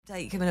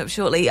Date coming up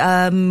shortly.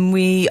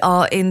 We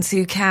are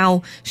into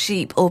cow,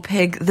 sheep or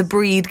pig, the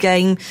breed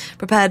game,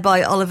 prepared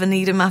by Oliver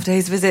Needham after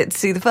his visit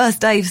to the first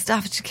day of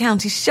Staffordshire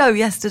County show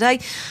yesterday.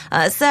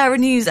 Sarah,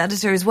 news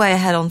editor, is way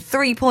ahead on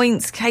 3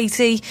 points.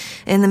 Katie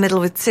in the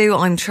middle with 2.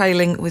 I'm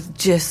trailing with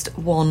just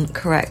 1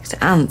 correct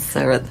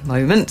answer at the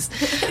moment.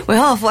 We're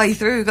halfway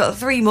through. We've got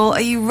 3 more.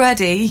 Are you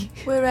ready?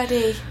 We're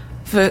ready.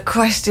 For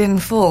question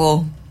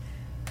 4?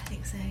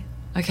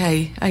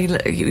 Okay,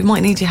 you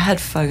might need your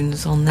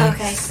headphones on this.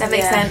 Okay, that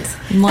makes sense.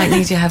 You might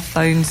need your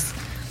headphones.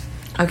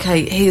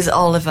 Okay, here's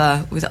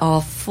Oliver with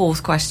our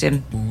 4th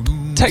question.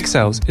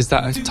 Textiles, is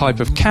that a type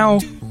of cow,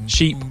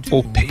 sheep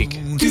or pig?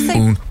 Did you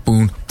say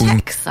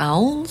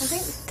textiles? I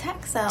think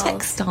textiles.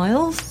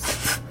 Textiles?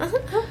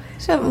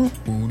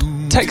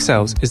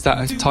 Textiles, is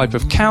that a type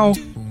of cow,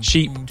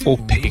 sheep or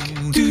pig?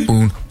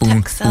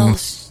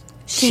 Textiles.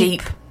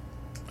 Sheep.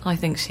 I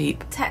think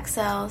sheep.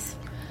 Textiles.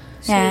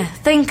 Yeah,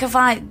 think of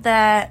like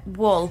their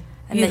wool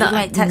and then you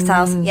make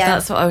textiles. Yeah,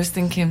 that's what I was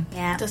thinking.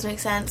 Yeah, does make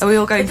sense. Are we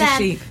all going for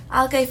sheep?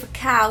 I'll go for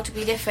cow to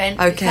be different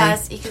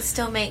because you can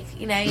still make,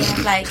 you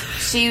have like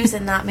shoes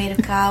and that made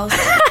of cows.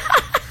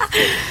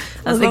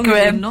 As long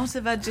as you're not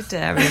a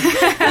vegetarian.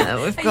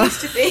 We've got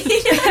used to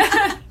be.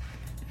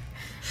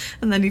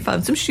 And then you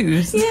found some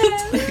shoes,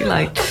 if you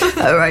like.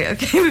 All right,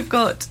 okay, we've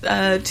got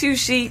 2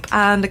 sheep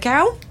and a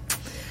cow.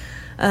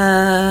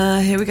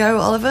 Here we go,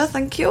 Oliver,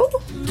 thank you.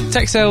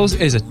 Textiles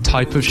is a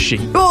type of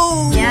sheep.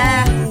 Oh!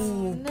 Yeah.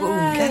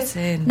 Boom, get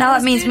in. Now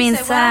that means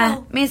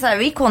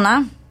they're equal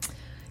now.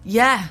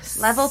 Yes.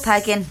 Level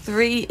pegging.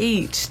 3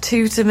 each,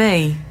 2 to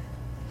me.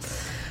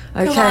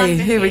 Okay,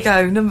 here we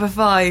go, number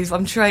 5.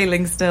 I'm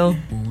trailing still.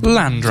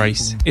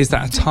 Landrace, is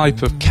that a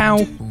type of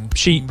cow,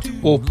 sheep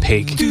or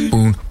pig?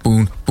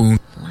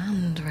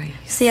 Landrace.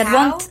 See,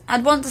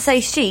 I'd want to say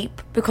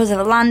sheep because of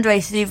a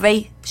landrace to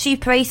do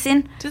sheep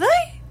racing. Do they?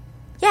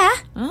 Yeah.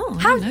 Oh,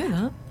 I didn't know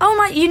that. Oh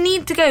my! You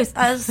need to go.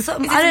 I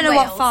don't know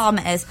what farm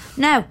it is.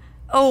 No.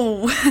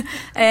 Oh,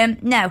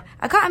 no.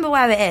 I can't remember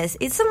where it is.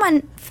 It's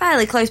somewhere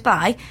fairly close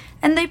by,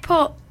 and they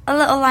put a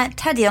little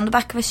teddy on the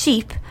back of a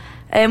sheep,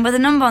 with a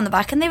number on the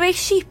back, and they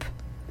race sheep.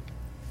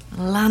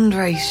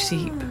 Landrace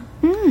sheep.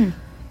 I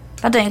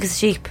don't think it's a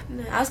sheep.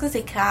 No, I was going to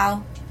say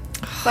cow,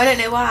 but I don't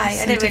know why.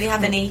 I don't really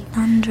have any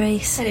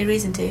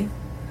reason to.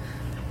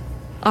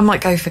 I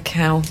might go for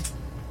cow.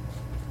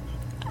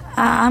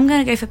 I'm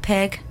going to go for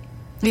pig.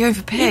 You're going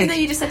for pig? Even though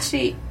you just said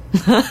sheep.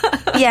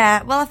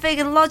 Yeah, well, I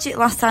figured logic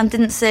last time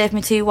didn't serve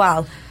me too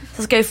well. So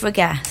let's go for a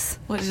guess.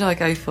 What did I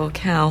go for?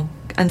 Cow.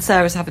 And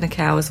Sarah's having a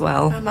cow as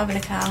well. I'm having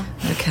a cow.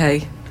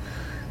 Okay.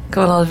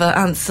 Go on, Oliver,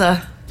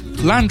 answer.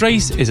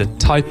 Landrace is a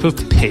type of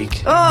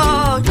pig.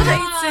 Oh,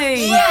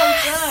 Katie!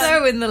 Yes.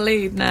 So in the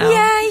lead now.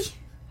 Yay!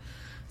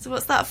 So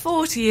what's that,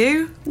 4 to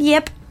you?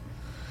 Yep.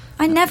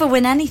 I never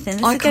win anything.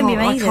 This is going to be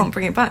amazing. I can't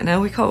bring it back now.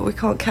 We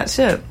can't catch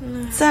up.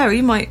 No. Sarah,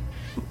 you might.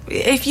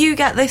 If you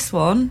get this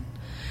one,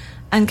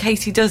 and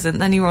Katie doesn't,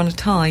 then you're on a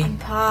tie. I'm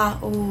par.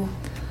 Ooh.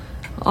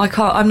 I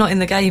can't. I'm not in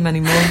the game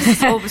anymore.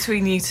 It's all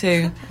between you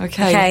two.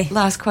 Okay.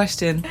 Last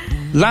question.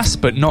 Last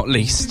but not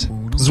least,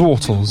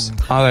 Zwartles.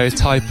 Are they a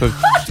type of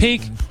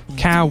pig,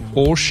 cow,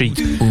 or sheep?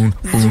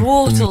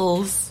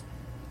 Zwartles.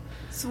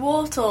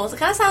 It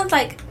kind of sounds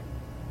like,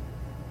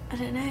 I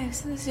don't know,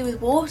 something to do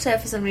with water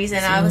for some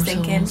reason. I was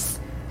thinking it's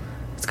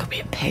got to be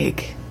a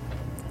pig.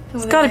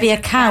 It's got to be a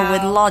cow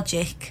with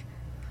logic.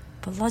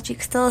 But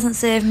logic still doesn't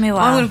serve me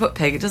well. I'm going to put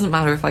pig. It doesn't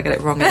matter if I get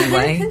it wrong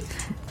anyway.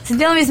 So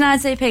the only reason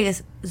I'd say pig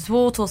is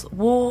Zwartles.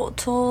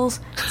 Wartles.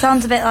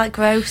 Sounds a bit like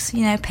gross,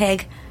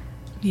 pig.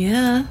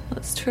 Yeah,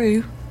 that's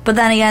true. But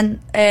then again,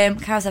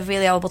 cows have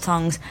really horrible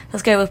tongues.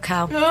 Let's go with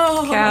cow.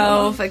 Oh.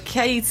 Cow for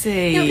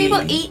Katie.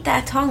 People eat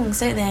their tongues,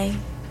 don't they?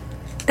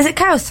 Is it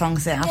cow's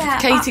tongues they have? Yeah.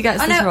 If Katie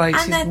gets this right,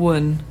 she's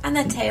won. And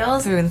their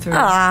tails. Through and through.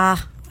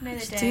 Ah. No,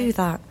 they do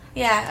that.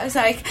 Yeah, I'm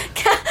sorry.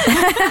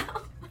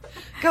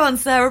 Go on,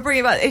 Sarah, bring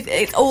it back.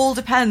 It all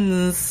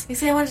depends. You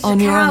see, I wanted on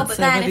to your cow, answer, but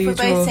then if we're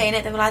both saying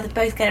it, then we'll either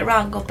both get it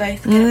wrong or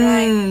both get it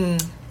right.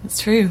 That's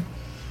true.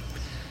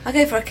 I'll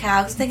go for a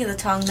cow, because I think of the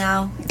tongue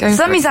now. So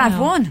that means I've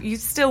won. You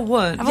still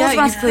won. I've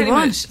automatically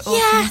won.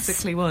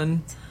 Automatically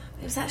won.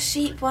 It was that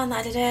sheep one that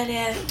I did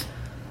earlier.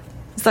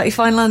 Is that your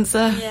final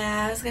answer?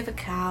 Yeah, let's go for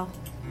cow.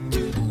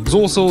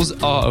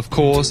 Zwartles are, of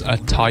course, a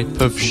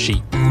type of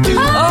sheep.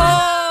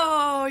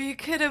 Oh, you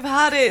could have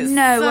had it.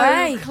 No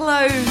way.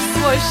 Close.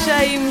 What a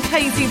shame.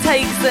 Katie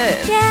takes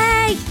it.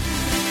 Yay!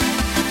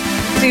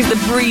 She's the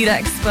breed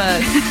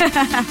expert.